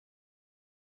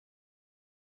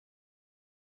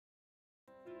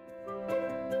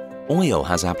Oil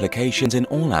has applications in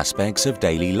all aspects of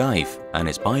daily life, and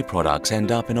its byproducts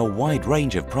end up in a wide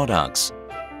range of products.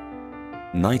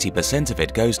 90% of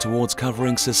it goes towards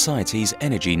covering society's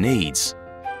energy needs.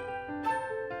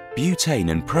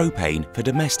 Butane and propane for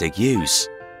domestic use.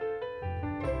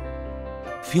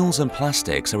 Fuels and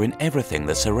plastics are in everything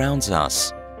that surrounds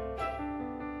us.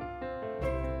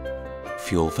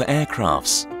 Fuel for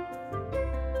aircrafts.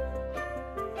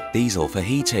 Diesel for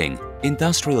heating,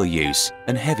 industrial use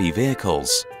and heavy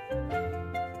vehicles.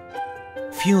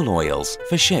 Fuel oils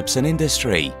for ships and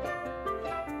industry.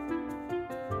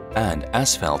 And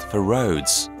asphalt for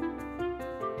roads.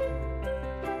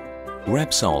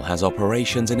 Repsol has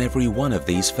operations in every one of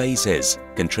these phases,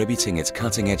 contributing its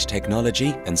cutting-edge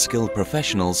technology and skilled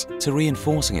professionals to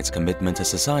reinforcing its commitment to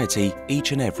society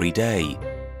each and every day.